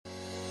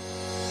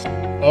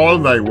All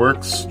thy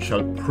works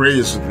shall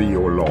praise thee,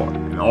 O Lord,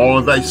 and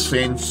all thy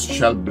saints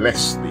shall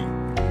bless thee.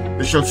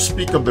 They shall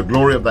speak of the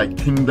glory of thy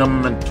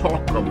kingdom and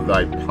talk of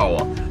thy power,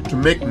 to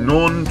make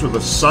known to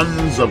the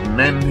sons of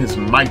men his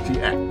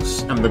mighty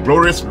acts and the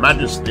glorious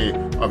majesty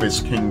of his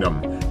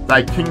kingdom.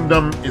 Thy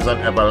kingdom is an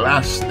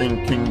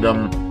everlasting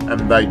kingdom,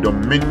 and thy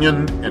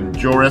dominion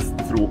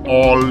endureth through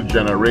all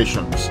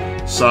generations.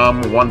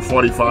 Psalm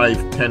 145,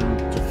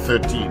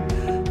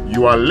 10-13.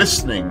 You are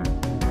listening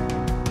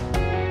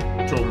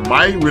to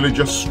My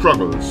Religious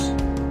Struggles,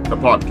 the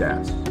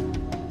podcast.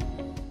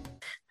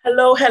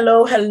 Hello,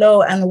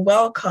 and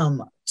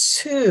welcome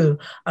to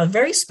a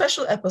very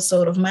special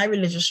episode of My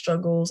Religious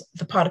Struggles,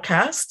 the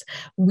podcast.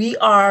 We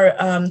are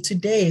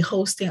today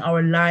hosting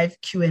our live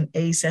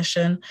Q&A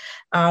session,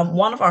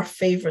 one of our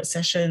favorite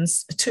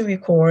sessions to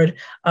record,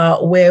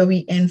 where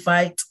we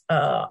invite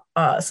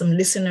some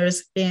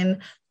listeners in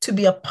to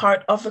be a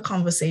part of the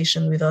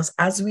conversation with us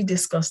as we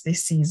discuss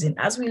this season,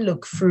 as we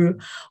look through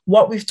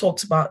what we've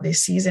talked about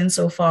this season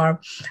so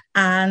far,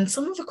 and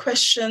some of the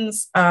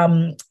questions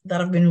that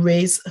have been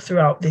raised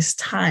throughout this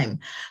time.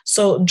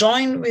 So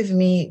join with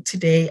me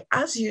today,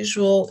 as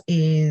usual,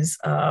 is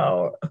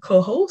our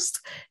co-host,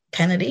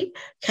 Kennedy.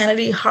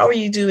 Kennedy, how are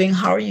you doing?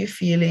 How are you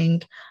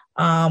feeling?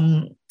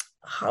 How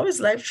is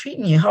life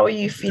treating you? How are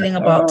you feeling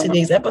about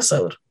today's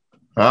episode?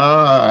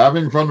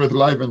 Having fun with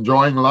life,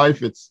 enjoying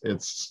life.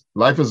 It's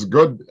life is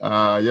good.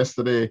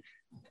 Yesterday,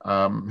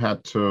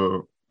 had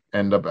to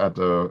end up at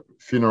a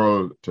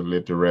funeral to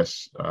lay to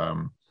rest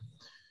an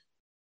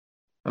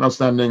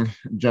outstanding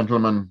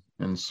gentleman,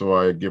 and so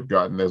I give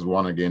God. And there's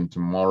one again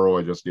tomorrow.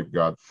 I just give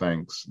God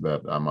thanks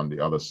that I'm on the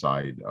other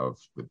side of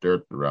the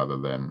dirt rather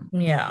than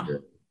yeah.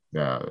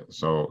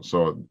 So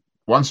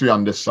once we're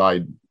on this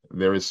side,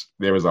 there is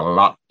a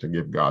lot to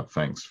give God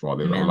thanks for.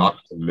 There's a lot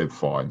to live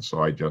for, and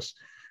so I just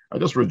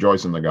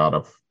rejoice in the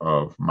God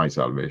of my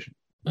salvation.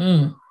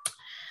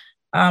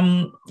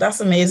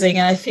 That's amazing.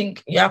 And I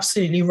think you're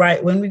absolutely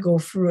right. When we go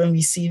through and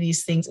we see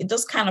these things, it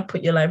does kind of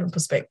put your life in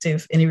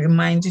perspective, and it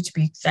reminds you to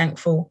be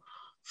thankful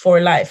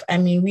for life. I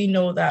mean, we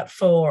know that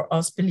for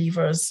us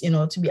believers,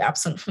 to be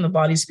absent from the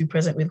body, to be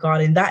present with God,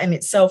 and that in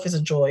itself is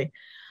a joy.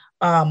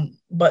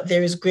 But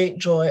there is great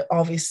joy,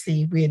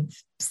 obviously, with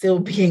still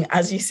being,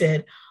 as you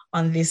said,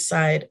 on this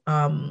side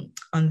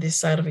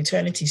of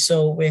eternity.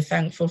 So we're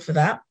thankful for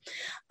that.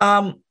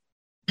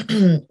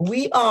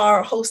 We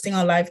are hosting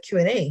a live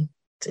Q&A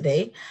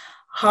today.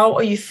 How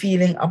are you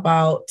feeling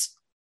about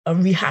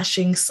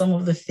rehashing some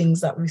of the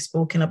things that we've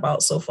spoken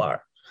about so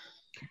far?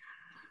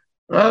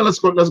 Well, let's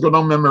go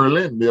down memory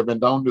lane. We have been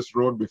down this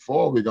road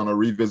before. We're going to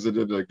revisit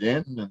it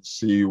again and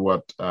see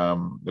what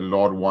the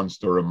Lord wants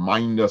to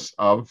remind us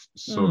of,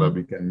 so that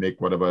we can make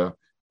whatever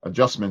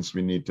adjustments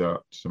we need to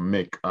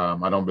make.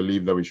 I don't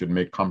believe that we should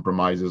make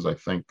compromises. I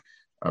think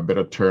a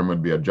better term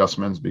would be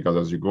adjustments, because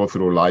as you go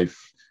through life,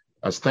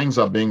 as things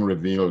are being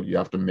revealed, you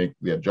have to make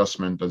the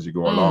adjustment as you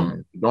go along.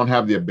 If you don't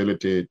have the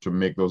ability to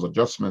make those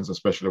adjustments,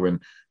 especially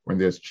when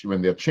there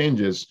are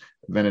changes,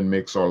 then it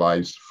makes our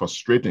lives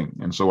frustrating.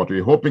 And so what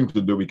we're hoping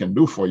to do, we can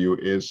do for you,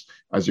 is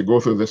as you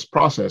go through this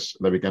process,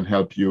 that we can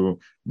help you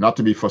not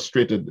to be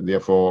frustrated.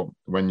 Therefore,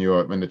 when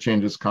the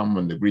changes come,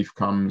 when the grief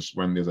comes,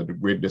 when there's a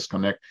great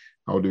disconnect,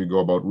 how do we go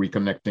about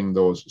reconnecting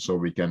those so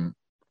we can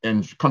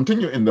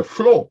continue in the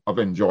flow of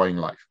enjoying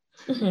life?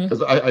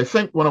 Because I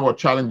think one of our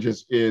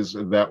challenges is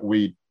that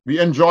we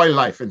enjoy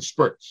life in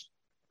spurts.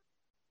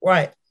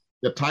 Right.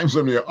 There are times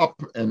when we're up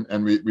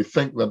and we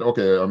think that,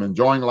 okay, I'm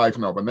enjoying life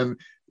now. But then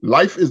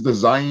life is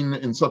designed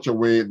in such a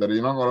way that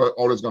you're not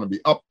always going to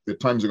be up. The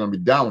times are going to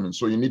be down. And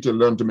so you need to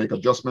learn to make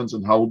adjustments,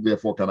 and how,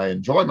 therefore, can I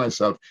enjoy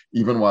myself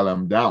even while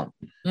I'm down?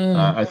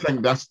 I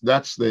think that's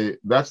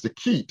the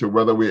key to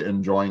whether we're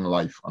enjoying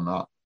life or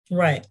not.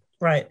 Right.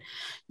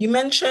 You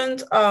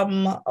mentioned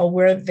a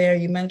word there.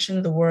 You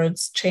mentioned the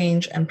words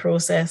change and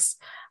process.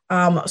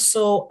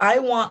 So I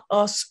want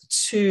us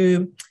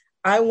to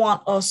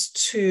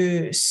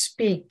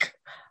speak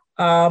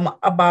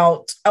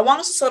about, I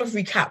want us to sort of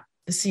recap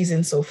the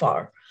season so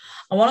far.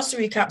 I want us to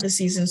recap the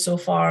season so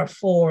far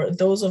for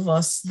those of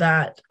us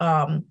that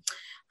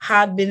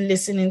had been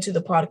listening to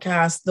the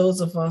podcast,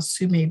 those of us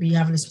who maybe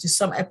have listened to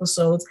some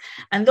episodes,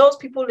 and those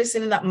people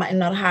listening that might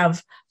not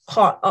have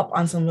caught up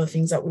on some of the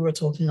things that we were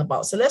talking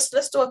about. So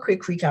let's do a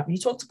quick recap. You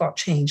talked about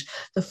change.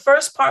 The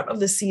first part of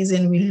the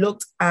season, we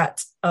looked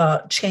at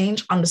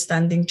change,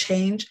 understanding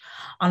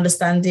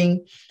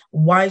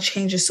why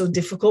change is so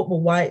difficult, but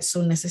why it's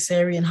so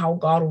necessary, and how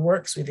God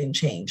works within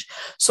change.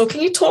 So can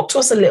you talk to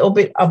us a little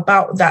bit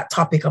about that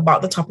topic,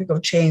 about the topic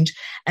of change,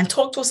 and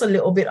talk to us a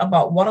little bit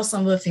about what are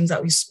some of the things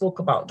that we spoke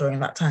about during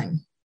that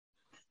time?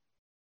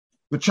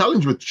 The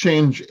challenge with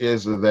change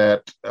is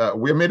that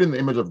we're made in the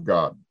image of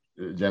God.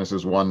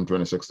 Genesis 1,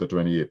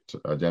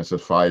 26-28,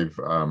 Genesis 5,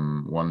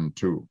 1,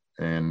 2.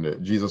 And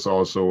Jesus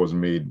also was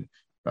made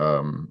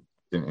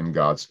in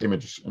God's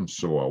image, and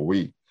so are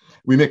we.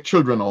 We make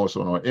children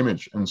also in our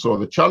image. And so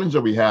the challenge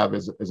that we have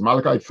is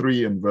Malachi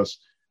 3 and verse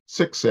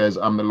 6 says,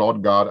 I'm the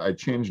Lord God, I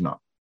change not.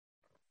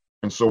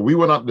 And so we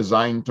were not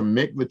designed to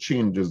make the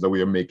changes that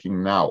we are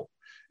making now.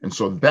 And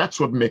so that's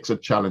what makes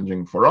it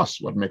challenging for us.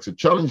 What makes it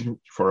challenging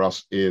for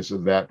us is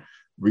that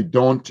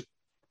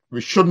we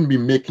shouldn't be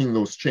making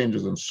those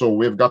changes. And so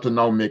we've got to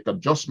now make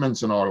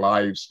adjustments in our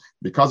lives.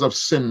 Because of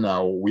sin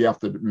now, we have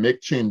to make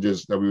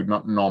changes that we would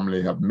not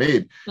normally have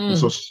made. And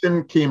so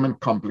sin came and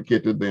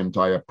complicated the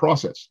entire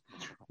process.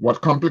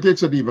 What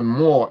complicates it even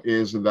more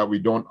is that we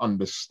don't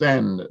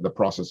understand the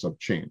process of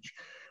change.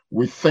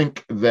 We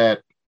think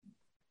that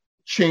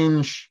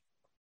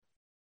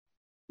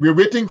we're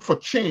waiting for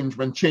change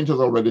when change has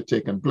already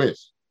taken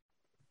place,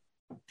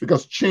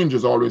 because change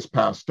is always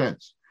past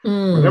tense.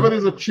 Whenever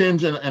there's a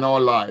change in our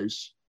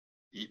lives,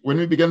 when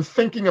we begin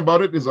thinking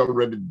about it, it's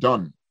already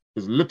done.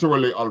 It's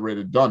literally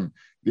already done.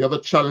 The other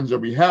challenge that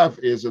we have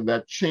is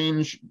that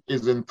change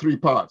is in three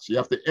parts. You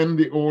have to end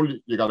the old,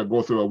 you got to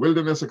go through a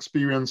wilderness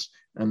experience,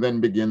 and then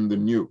begin the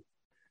new.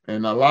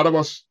 And a lot of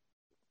us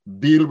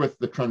deal with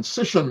the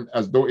transition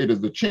as though it is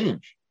the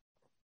change.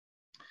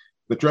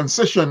 The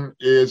transition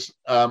is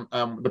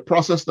the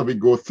process that we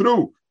go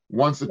through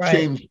once the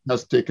change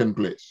has taken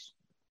place.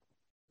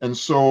 And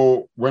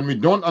so when we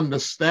don't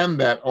understand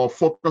that, our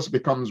focus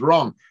becomes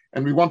wrong.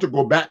 And we want to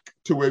go back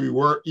to where we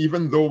were,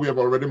 even though we have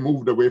already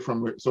moved away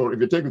from it. So if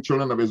you take the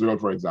children of Israel,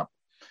 for example,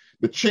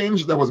 the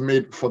change that was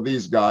made for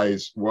these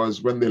guys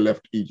was when they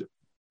left Egypt.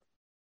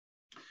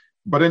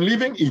 But in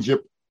leaving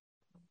Egypt,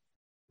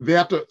 they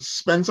had to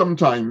spend some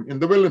time in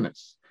the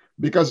wilderness,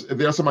 because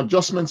there are some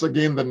adjustments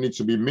again that need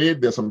to be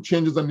made. There's some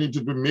changes that need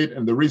to be made.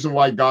 And the reason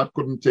why God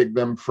couldn't take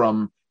them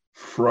from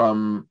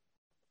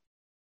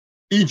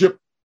Egypt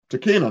to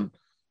Canaan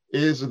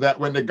is that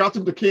when they got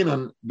into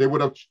Canaan, they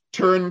would have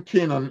turned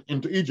Canaan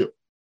into Egypt.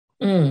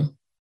 But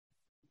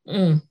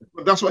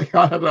that's why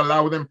God had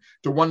allowed them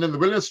to wander in the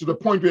wilderness, to the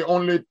point where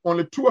only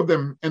two of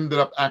them ended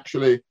up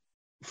actually,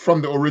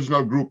 from the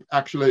original group,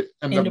 actually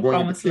ended up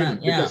going to Canaan.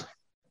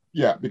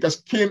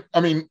 Because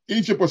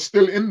Egypt was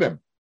still in them.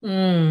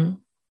 And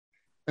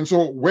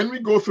so when we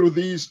go through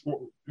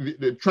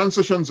the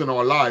transitions in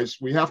our lives,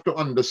 we have to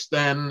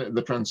understand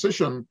the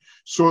transition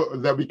so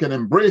that we can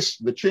embrace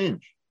the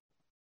change.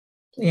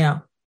 Yeah.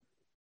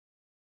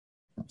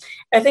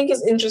 I think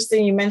it's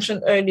interesting you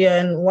mentioned earlier,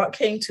 and what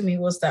came to me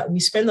was that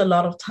we spend a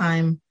lot of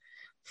time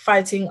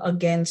fighting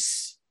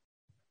against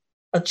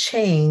a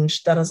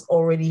change that has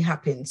already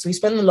happened. So we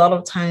spend a lot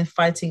of time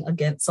fighting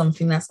against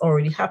something that's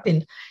already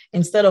happened,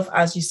 instead of,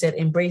 as you said,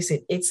 embrace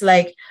it. It's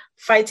like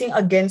fighting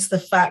against the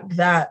fact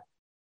that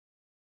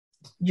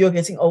you're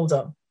getting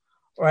older,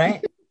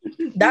 right?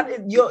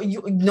 That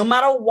you no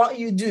matter what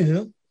you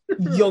do,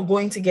 you're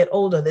going to get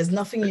older. There's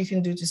nothing you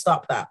can do to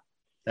stop that.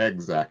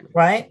 Exactly.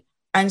 Right.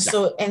 And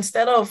so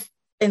instead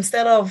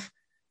of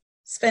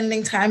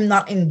spending time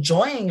not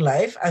enjoying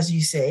life, as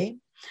you say,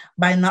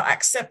 by not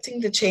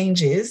accepting the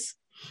changes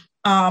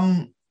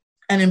and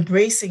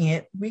embracing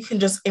it, we can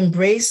just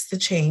embrace the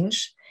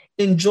change,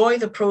 enjoy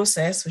the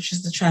process, which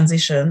is the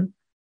transition.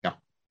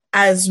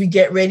 As we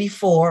get ready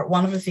for,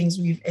 one of the things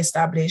we've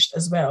established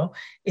as well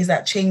is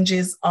that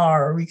changes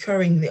are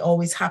recurring. They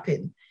always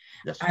happen.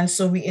 Yes. And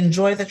so we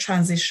enjoy the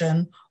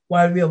transition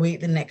while we await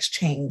the next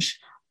change,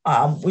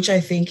 which I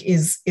think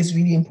is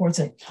really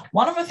important.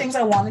 One of the things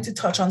I wanted to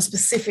touch on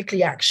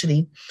specifically,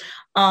 actually,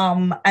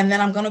 and then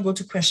I'm going to go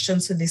to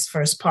questions for this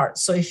first part.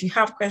 So if you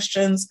have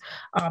questions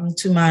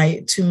to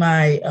my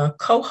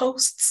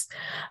co-hosts,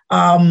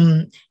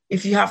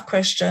 if you have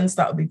questions,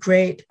 that would be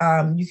great.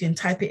 You can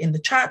type it in the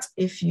chat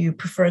if you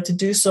prefer to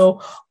do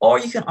so, or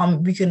you can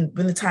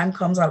when the time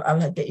comes,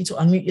 I'll get you to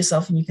unmute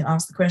yourself and you can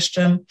ask the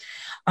question,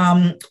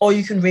 or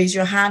you can raise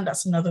your hand.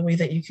 That's another way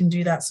that you can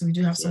do that. So we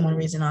do have someone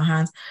raising our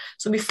hands.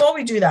 So before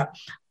we do that,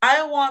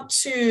 I want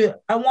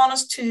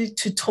us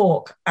to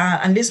talk,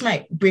 and this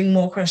might bring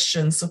more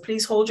questions. So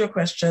please hold your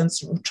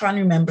questions. Try and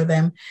remember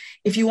them.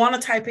 If you want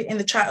to type it in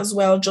the chat as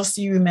well, just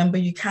so you remember,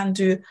 you can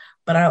do.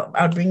 But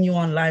I'll bring you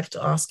on live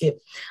to ask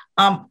it.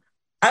 I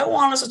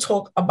want us to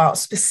talk about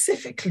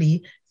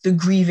specifically the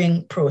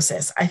grieving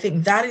process. I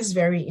think that is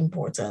very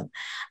important.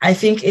 I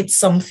think it's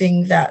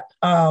something that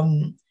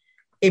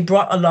it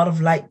brought a lot of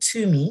light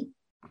to me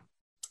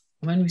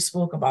when we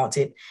spoke about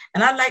it.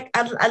 And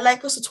I'd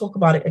like us to talk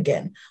about it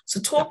again. So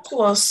talk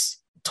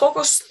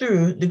us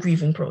through the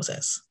grieving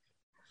process.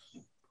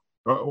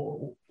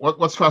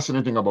 What's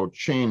fascinating about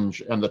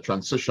change and the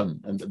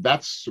transition, and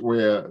that's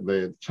where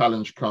the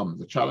challenge comes.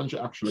 The challenge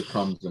actually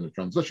comes in the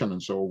transition.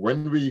 And so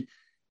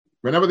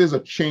whenever there's a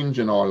change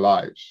in our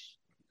lives,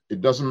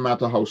 it doesn't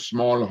matter how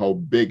small, how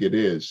big it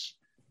is,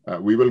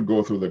 we will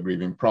go through the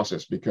grieving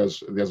process,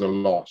 because there's a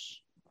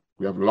loss.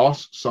 We have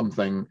lost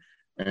something,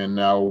 and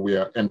now we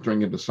are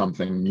entering into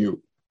something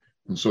new.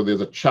 And so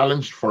there's a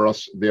challenge for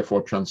us,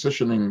 therefore,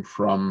 transitioning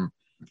from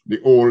the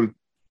old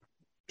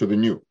to the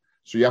new.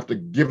 So you have to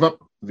give up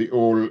the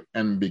old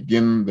and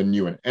begin the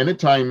new. And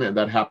anytime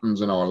that happens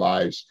in our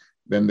lives,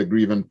 then the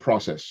grieving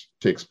process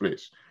takes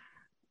place.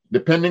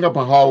 Depending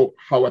upon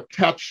how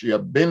attached you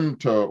have been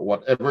to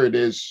whatever it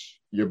is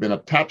you've been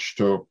attached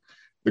to,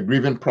 the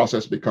grieving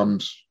process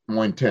becomes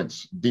more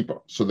intense, deeper.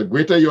 So the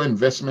greater your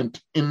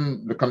investment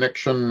in the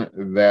connection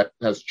that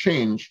has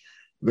changed,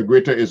 the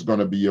greater is going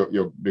to be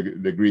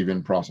the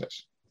grieving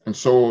process. And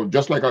so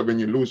just like when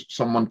you lose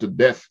someone to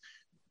death,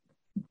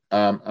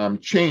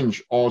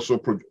 change also,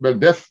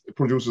 death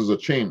produces a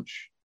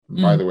change,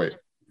 by the way.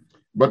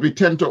 But we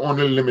tend to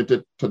only limit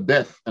it to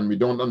death, and we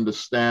don't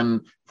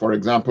understand, for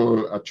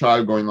example, a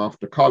child going off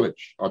to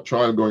college, a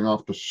child going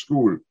off to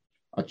school,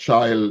 a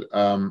child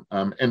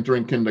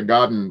entering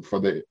kindergarten for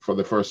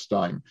the first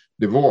time,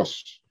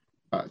 divorce,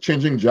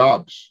 changing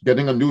jobs,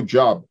 getting a new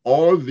job.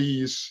 All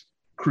these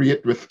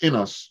create within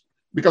us,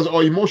 because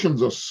our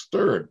emotions are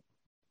stirred.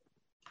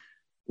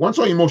 Once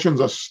our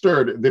emotions are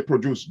stirred, they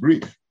produce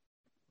grief.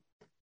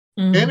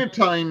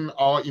 Anytime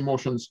our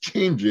emotions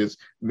changes,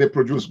 they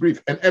produce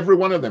grief. And every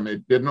one of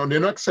them, there's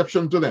no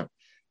exception to them,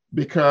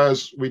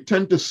 because we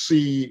tend to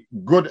see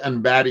good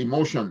and bad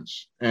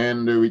emotions,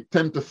 and we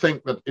tend to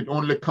think that it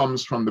only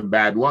comes from the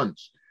bad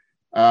ones.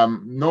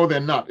 No, they're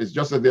not. It's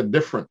just that they're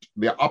different.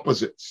 They're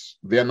opposites.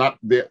 They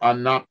are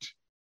not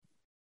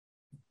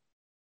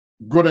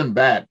good and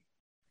bad.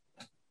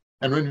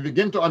 And when we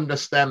begin to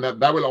understand that,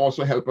 that will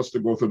also help us to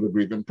go through the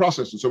grieving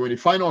process. And so when we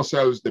find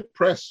ourselves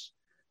depressed,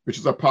 which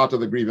is a part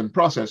of the grieving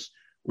process,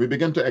 we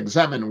begin to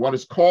examine what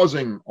is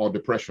causing our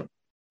depression,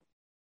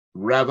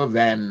 rather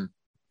than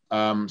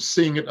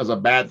seeing it as a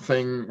bad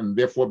thing and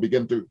therefore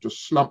begin to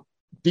slump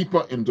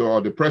deeper into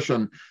our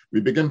depression.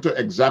 We begin to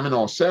examine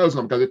ourselves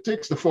now, because it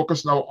takes the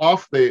focus now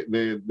off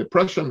the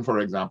depression, for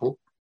example,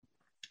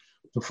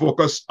 to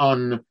focus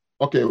on,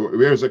 okay,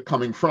 where is it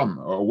coming from?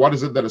 Or what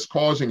is it that is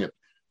causing it?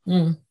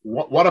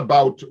 What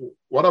about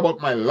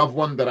my loved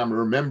one that I'm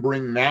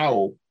remembering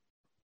now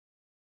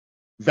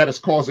that is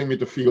causing me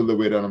to feel the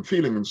way that I'm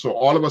feeling? And so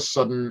all of a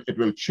sudden, it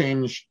will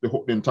change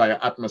the entire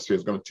atmosphere.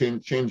 It's going to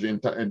change the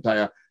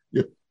entire,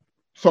 your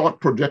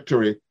thought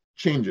trajectory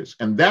changes.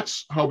 And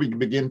that's how we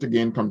begin to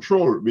gain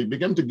control. We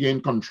begin to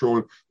gain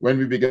control when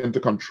we begin to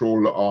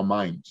control our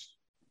minds.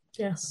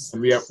 Yes.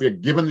 And we are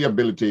given the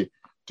ability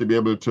to be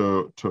able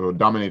to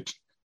dominate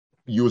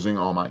using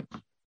our mind.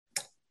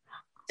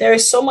 There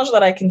is so much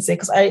that I can say,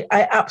 because I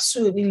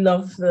absolutely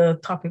love the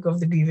topic of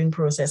the grieving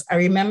process. I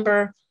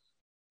remember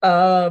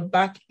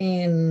back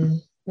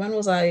in, when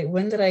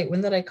did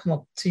I come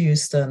up to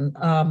Houston?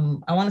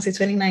 I want to say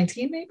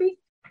 2019, maybe.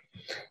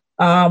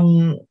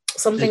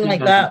 Something 18, like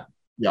 19. That.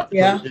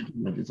 Yeah.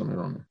 18, something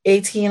around there.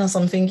 18 or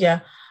something,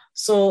 yeah.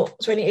 So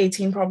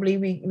 2018, probably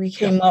we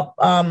came up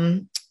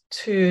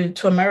to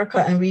America,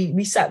 and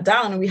we sat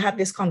down and we had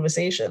this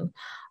conversation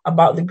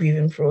about the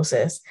grieving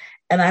process.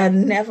 And I had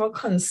never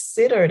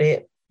considered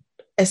it,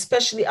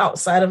 especially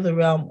outside of the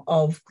realm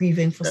of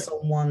grieving for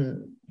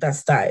someone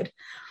that's died.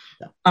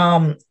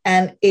 And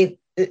it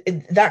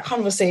that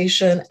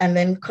conversation, and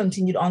then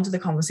continued on to the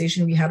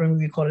conversation we had when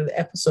we recorded the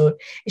episode,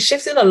 it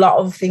shifted a lot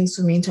of things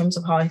for me in terms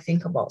of how I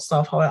think about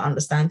stuff, how I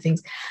understand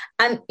things,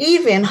 and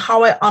even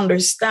how I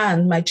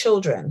understand my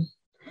children,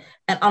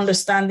 and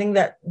understanding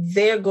that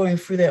they're going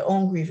through their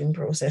own grieving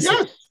process.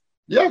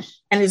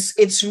 Yes. And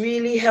it's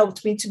really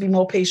helped me to be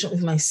more patient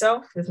with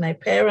myself, with my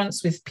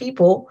parents, with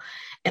people,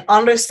 and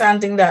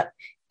understanding that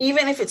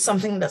even if it's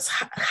something that's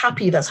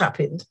happy that's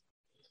happened,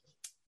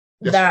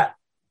 that,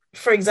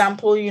 for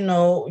example,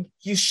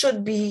 you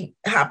should be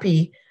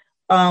happy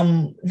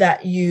that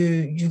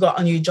you got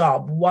a new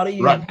job. What are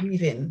you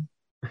grieving?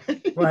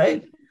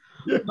 Right?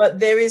 But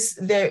there,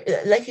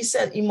 like you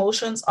said,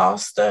 emotions are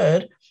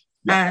stirred,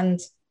 and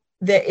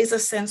there is a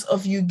sense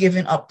of you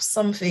giving up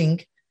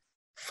something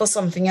for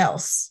something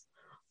else.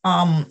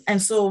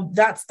 And so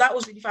that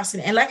was really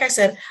fascinating. And like I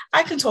said,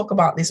 I can talk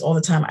about this all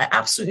the time. I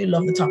absolutely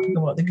love the topic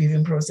about the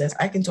grieving process.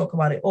 I can talk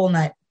about it all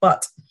night,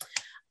 but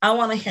I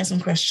want to hear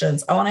some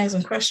questions. I want to hear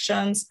some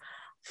questions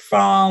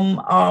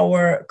from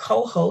our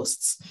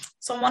co-hosts.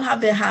 Someone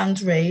had their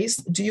hand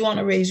raised. Do you want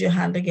to raise your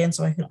hand again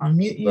so I can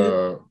unmute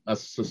you?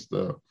 That's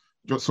Sister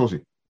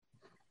Sophie.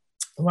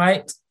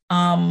 Right.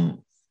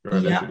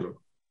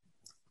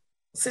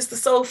 Sister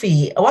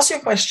Sophie, what's your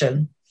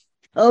question?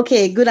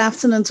 Okay, good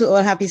afternoon to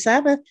all. Happy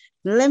Sabbath.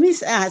 Let me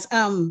ask,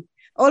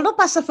 although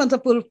Pastor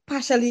Fontapul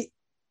partially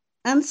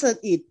answered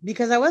it,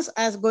 because I was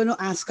going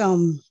to ask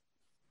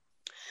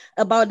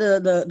about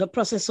the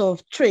process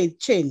of trade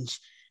change,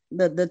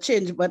 the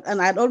change,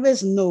 and I'd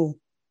always known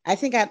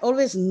that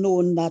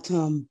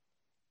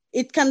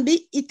it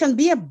can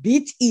be a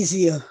bit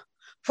easier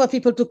for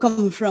people to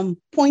come from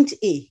point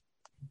A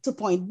to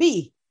point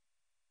B.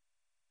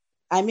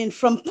 I mean,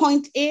 from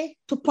point A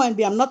to point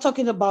B. I'm not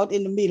talking about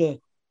in the middle.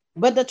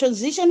 But the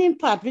transitioning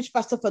part, which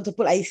Pastor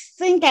Fontapul, I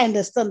think I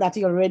understand that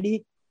he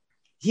already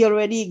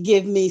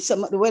gave me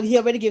he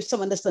already gave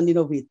some understanding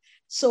of it.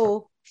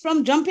 So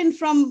from jumping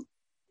from,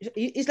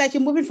 it's like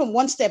you're moving from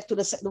one step to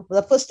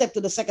the first step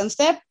to the second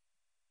step.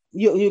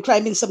 You're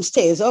climbing some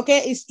stairs. Okay,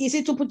 it's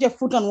easy to put your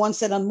foot on one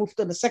step and move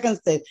to the second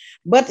step.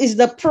 But it's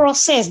the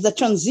process, the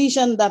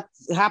transition that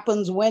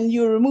happens when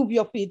you remove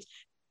your feet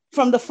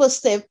from the first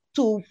step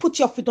to put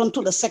your feet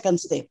onto the second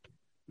step.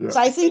 Yeah. So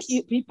I think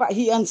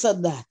he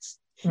answered that.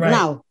 Right.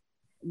 Now,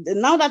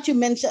 now that you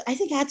mentioned, I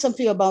think I had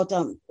something about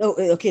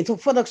so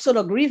for the sort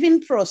of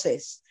grieving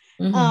process.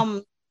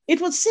 It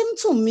would seem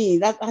to me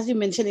that, as you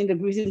mentioned, in the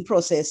grieving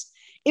process,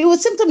 it would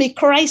seem to me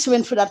Christ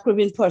went through that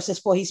grieving process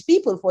for his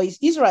people, for his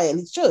Israel,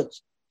 his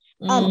church.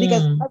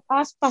 Because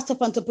as Pastor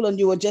Pantapulon,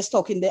 you were just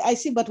talking there, I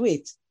see, but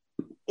wait,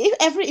 if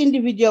every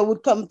individual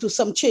would come to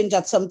some change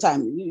at some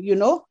time,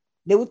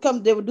 they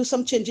would do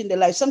some change in their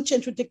lives. Some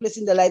change would take place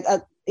in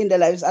their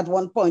lives at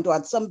one point or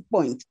at some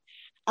point.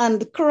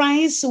 And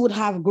Christ would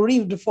have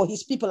grieved for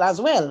his people as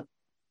well.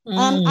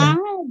 And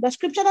the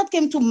scripture that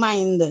came to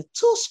mind,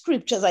 two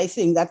scriptures, I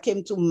think, that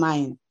came to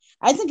mind.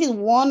 I think in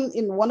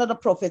one of the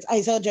prophets,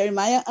 Isaiah,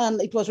 Jeremiah,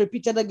 and it was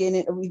repeated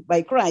again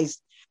by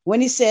Christ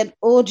when he said,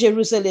 "Oh,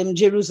 Jerusalem,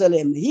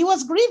 Jerusalem." He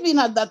was grieving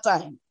at that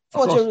time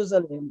for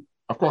Jerusalem.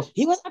 Of course.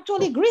 He was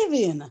actually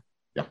grieving.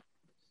 Yeah.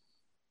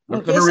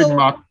 Let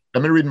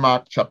me read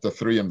Mark chapter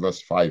 3 and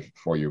verse 5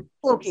 for you.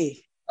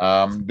 Okay.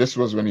 This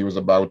was when he was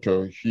about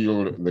to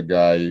heal the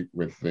guy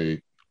with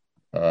the,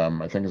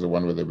 I think it's the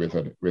one with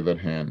the withered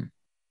hand.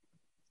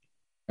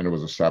 And it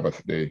was a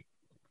Sabbath day.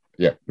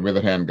 Yeah, the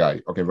withered hand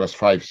guy. Okay, verse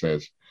 5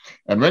 says,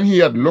 "And when he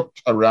had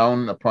looked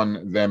around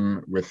upon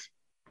them with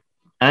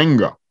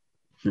anger,"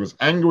 he was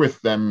angry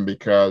with them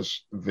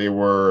because they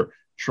were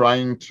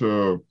trying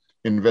to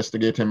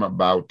investigate him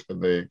about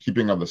the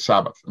keeping of the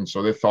Sabbath. And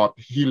so they thought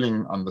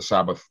healing on the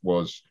Sabbath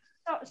was...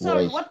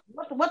 Sorry,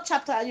 what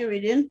chapter are you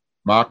reading?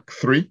 Mark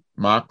 3,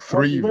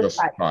 verse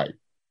 5.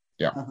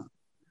 Yeah.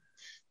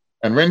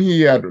 "And when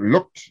he had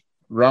looked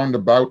round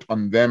about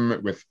on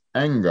them with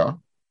anger,"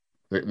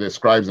 the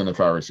scribes and the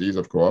Pharisees,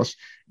 of course,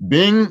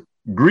 "being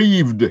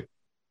grieved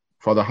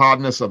for the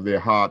hardness of their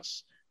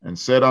hearts, and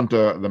said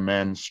unto the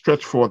man,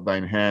 Stretch forth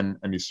thine hand.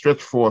 And he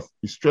stretched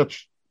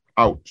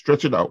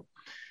it out,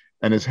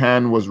 and his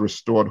hand was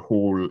restored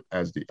whole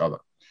as the other."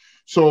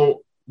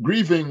 So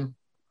grieving,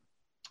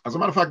 as a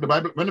matter of fact,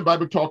 when the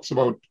Bible talks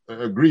about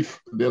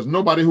grief, there's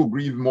nobody who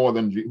grieved more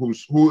than who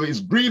has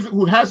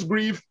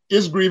grieved,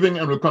 is grieving,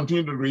 and will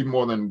continue to grieve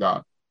more than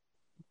God.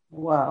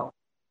 Wow.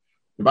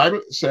 The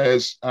Bible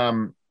says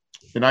in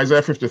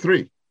Isaiah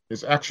 53,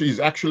 he's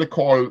actually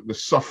called the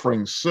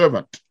suffering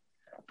servant.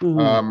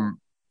 Let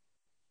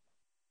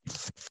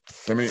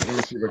me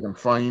see if I can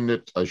find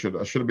it. I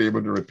should be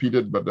able to repeat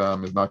it, but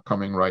it's not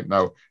coming right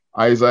now.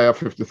 Isaiah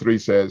 53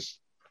 says,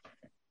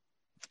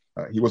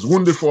 "He was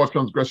wounded for our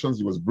transgressions,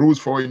 he was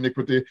bruised for our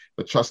iniquity.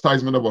 The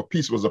chastisement of our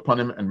peace was upon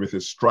him, and with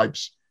his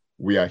stripes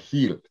we are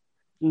healed."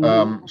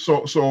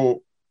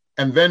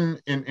 And then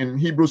in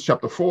Hebrews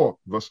chapter 4,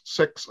 verse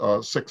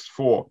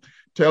 6:4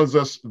 tells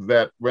us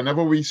that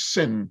whenever we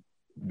sin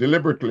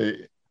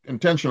deliberately,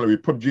 intentionally, we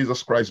put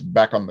Jesus Christ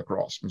back on the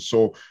cross. And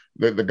so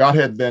the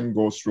Godhead then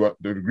goes through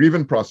the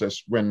grieving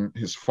process when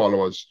his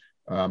followers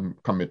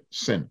commit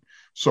sin.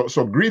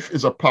 So grief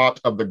is a part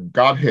of the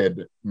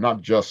Godhead,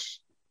 not just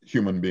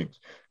human beings.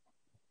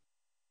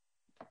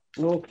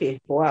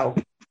 Okay, wow.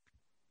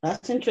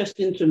 That's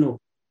interesting to know.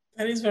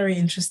 That is very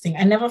interesting.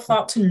 I never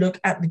thought to look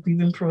at the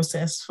grieving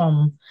process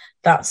from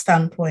that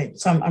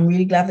standpoint. So I'm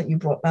really glad that you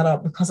brought that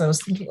up, because I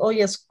was thinking, oh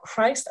yes,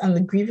 Christ and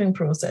the grieving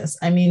process.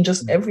 I mean,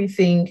 just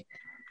everything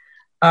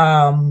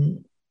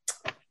that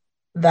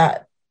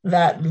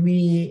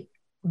we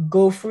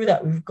go through,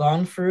 that we've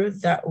gone through,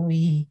 that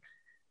we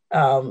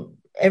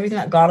everything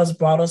that God has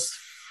brought us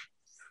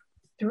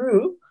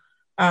through,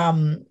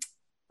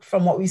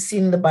 from what we've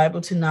seen in the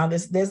Bible to now,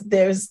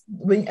 there's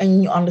when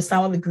and you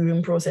understand what the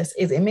grieving process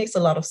is, it makes a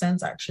lot of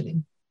sense,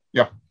 actually.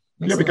 Yeah,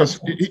 because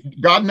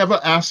God never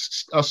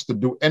asks us to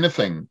do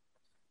anything.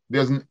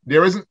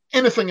 There isn't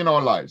anything in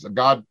our lives that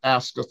God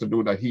asks us to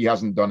do that he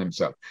hasn't done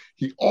himself.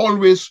 He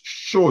always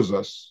shows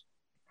us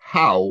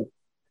how,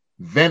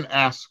 then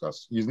asks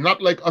us. He's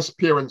not like us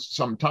parents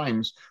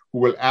sometimes who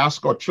will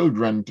ask our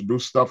children to do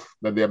stuff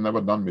that they have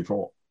never done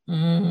before.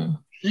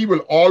 He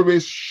will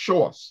always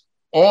show us,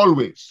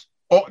 always.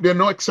 There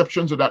are no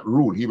exceptions to that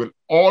rule. He will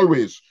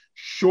always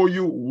show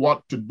you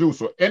what to do.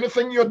 So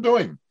anything you're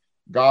doing,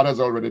 God has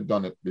already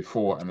done it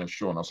before and has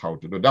shown us how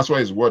to do it. That's why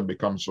his word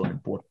becomes so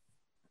important.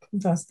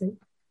 Fantastic.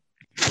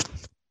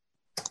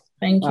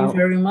 Thank you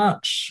very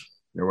much.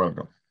 You're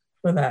welcome.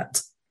 For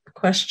that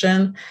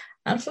question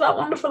and for that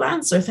wonderful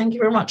answer. Thank you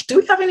very much. Do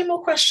we have any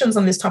more questions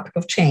on this topic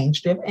of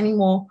change? Do you have any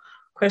more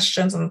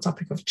questions on the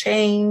topic of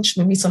change?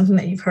 Maybe something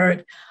that you've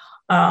heard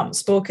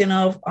spoken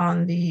of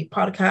on the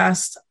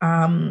podcast?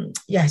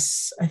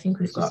 Yes, I think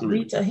we've got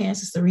Rita here,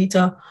 Sister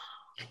Rita.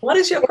 What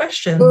is your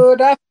question?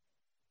 Good.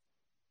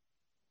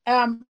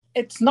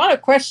 It's not a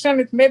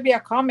question, it may be a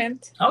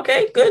comment.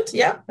 Okay, good.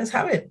 Yeah, let's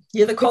have it.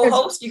 You're the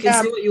co-host, you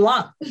can say what you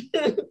want.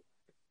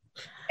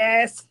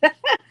 Yes.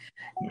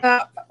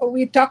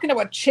 We're talking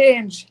about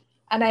change,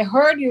 and I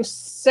heard you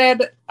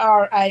said,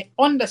 or I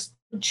understood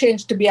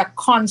change to be a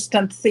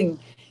constant thing.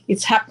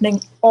 It's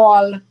happening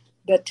all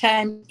the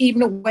time,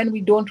 even when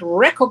we don't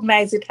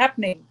recognize it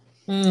happening.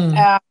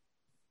 But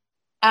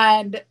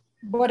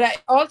I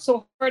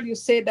also heard you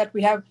say that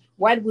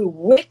while we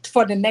wait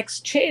for the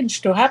next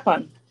change to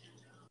happen,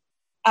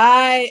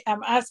 I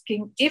am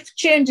asking, if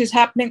change is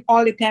happening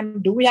all the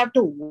time, do we have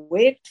to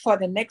wait for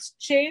the next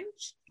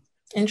change?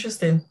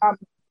 Interesting.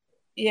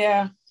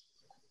 Yeah,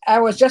 I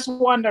was just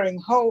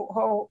wondering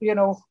how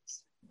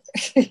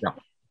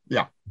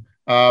Yeah.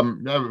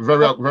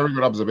 Very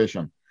good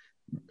observation.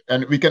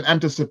 And we can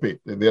anticipate.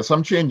 There are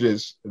some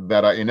changes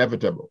that are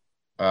inevitable.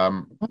 Seska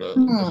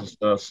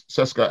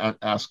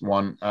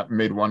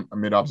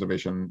made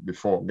observation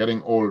before.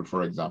 Getting old,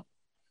 for example,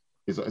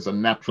 is a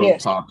natural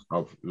part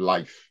of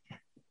life.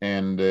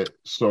 And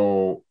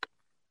so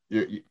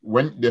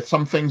when there's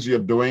some things you're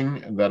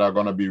doing that are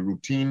going to be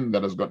routine,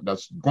 that's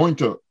going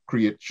to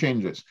create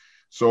changes.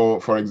 So,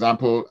 for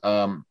example,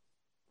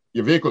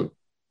 your vehicle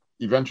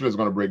eventually is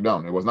going to break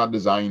down. It was not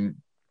designed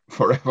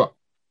forever.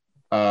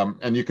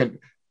 And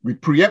we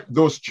preempt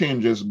those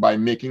changes by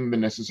making the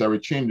necessary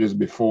changes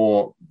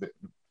before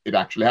it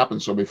actually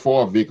happens. So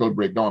before a vehicle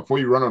breakdown, before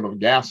you run out of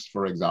gas,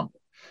 for example,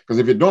 because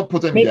if you don't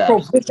put in gas,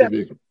 the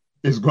vehicle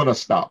is going to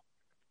stop.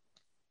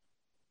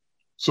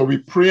 So we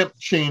preempt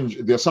change.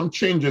 There are some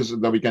changes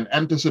that we can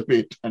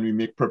anticipate and we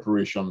make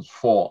preparations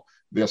for.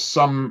 There are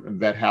some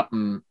that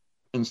happen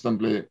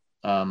instantly,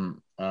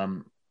 even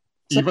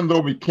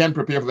though we can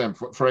prepare for them.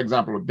 For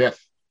example, death.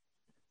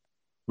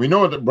 We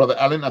know that Brother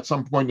Allen at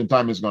some point in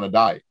time was going to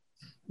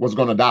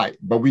die,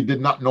 but we did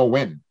not know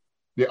when.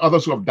 The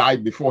others who have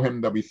died before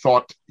him that we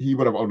thought he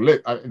would have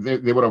outlived,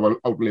 they would have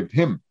outlived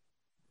him.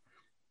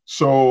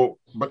 So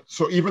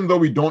even though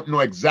we don't know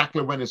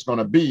exactly when it's going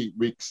to be,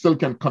 we still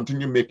can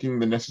continue making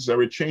the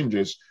necessary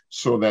changes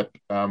so that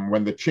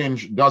when the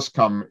change does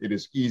come, it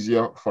is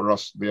easier for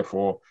us,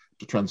 therefore,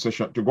 to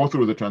go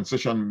through the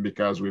transition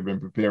because we've been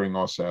preparing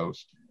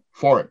ourselves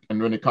for it.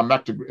 And when you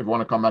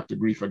want to come back to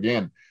grief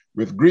again,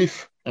 with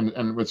grief,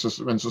 and when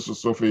Sister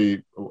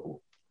Sophie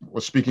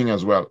was speaking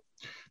as well,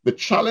 the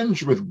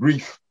challenge with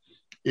grief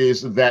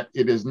is that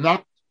it is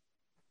not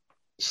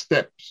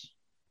steps.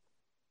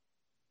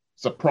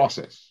 It's a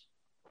process.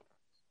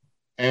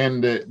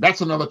 And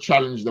that's another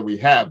challenge that we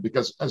have,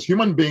 because as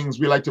human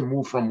beings, we like to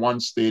move from one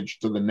stage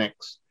to the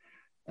next.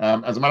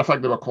 As a matter of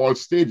fact, they were called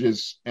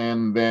stages.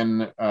 And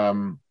then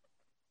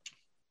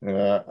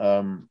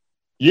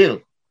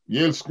Yale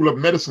School of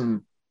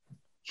Medicine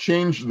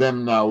changed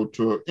them now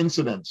to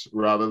incidents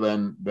rather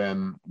than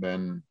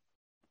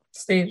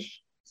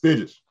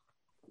stages,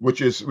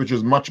 which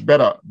is much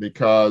better,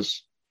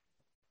 because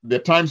there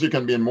are times you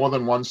can be in more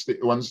than one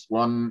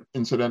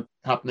incident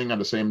happening at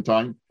the same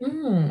time.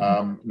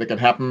 They can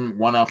happen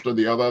one after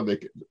the other.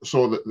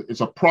 So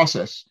it's a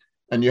process,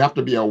 and you have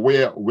to be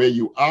aware where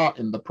you are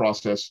in the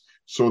process,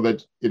 so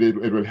that it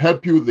will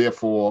help you,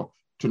 therefore,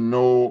 to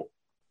know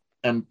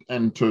and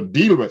to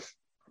deal with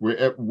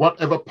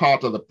whatever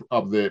part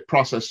of the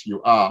process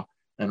you are,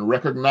 and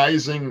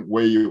recognizing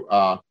where you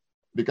are.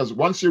 Because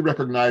once you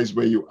recognize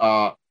where you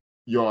are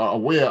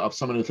aware of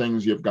some of the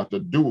things you've got to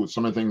do,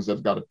 some of the things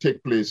that got to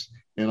take place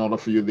in order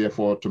for you,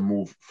 therefore, to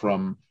move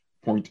from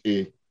point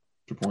A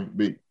to point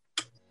B.